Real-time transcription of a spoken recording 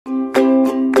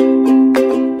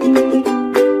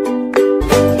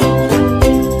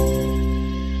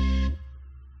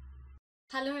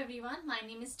everyone, my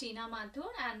name is Teena Mathur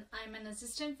and I am an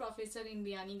assistant professor in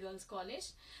Biyani Girls College.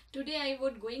 Today I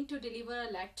would going to deliver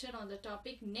a lecture on the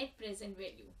topic net present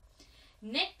value.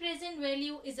 Net present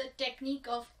value is a technique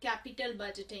of capital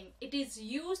budgeting. It is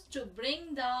used to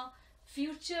bring the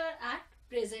future at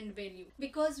present value,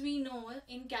 because we know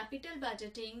in capital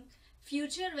budgeting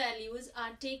future values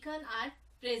are taken at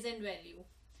present value.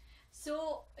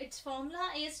 So its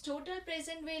formula is total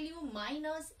present value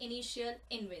minus initial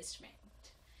investment.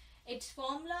 Its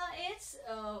formula is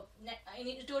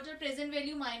total present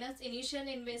value minus initial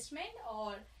investment,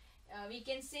 or we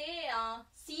can say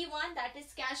C1, that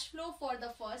is cash flow for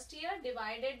the first year,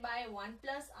 divided by 1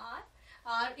 plus R.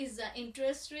 R is the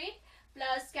interest rate,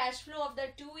 plus cash flow of the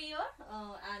 2-year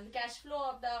and cash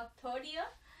flow of the 3rd year,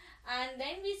 and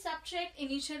then we subtract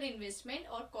initial investment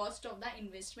or cost of the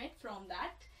investment from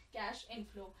that cash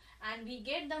inflow, and we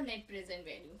get the net present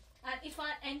value. And if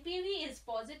our NPV is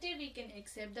positive, we can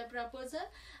accept the proposal,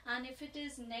 and if it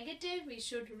is negative, we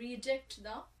should reject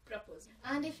the proposal.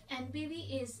 And if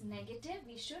NPV is negative,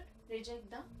 we should reject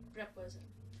the proposal.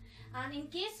 And in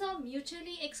case of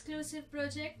mutually exclusive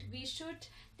project, we should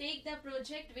take the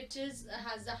project which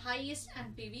has the highest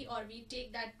NPV, or we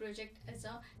take that project as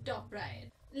a top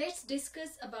priority. Let's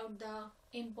discuss about the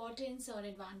importance or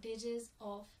advantages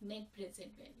of net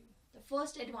present value. The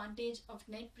first advantage of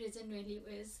net present value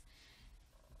is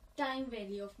time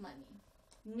value of money.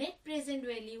 Net present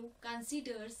value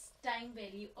considers time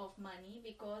value of money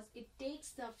because it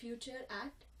takes the future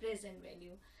at present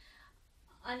value.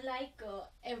 Unlike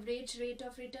average rate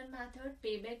of return method,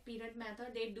 payback period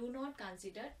method, they do not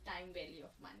consider time value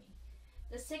of money.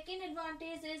 The second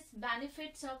advantage is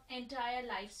benefits of entire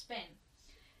lifespan.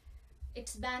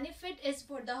 Its benefit is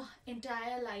for the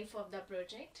entire life of the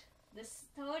project. The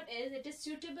third is it is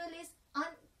suitable is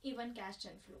uneven cash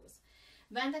inflows.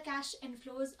 When the cash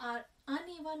inflows are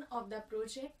uneven of the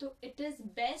project, so it is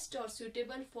best or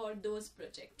suitable for those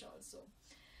projects also.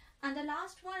 And the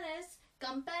last one is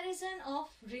comparison of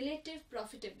relative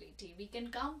profitability. We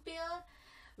can compare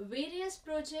various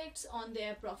projects on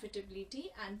their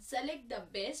profitability and select the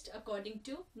best according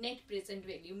to net present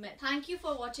value method. Thank you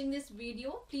for watching this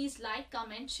video. Please like,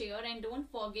 comment, share, and don't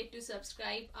forget to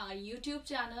subscribe our YouTube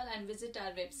channel and visit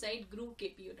our website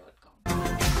groovekpu.com.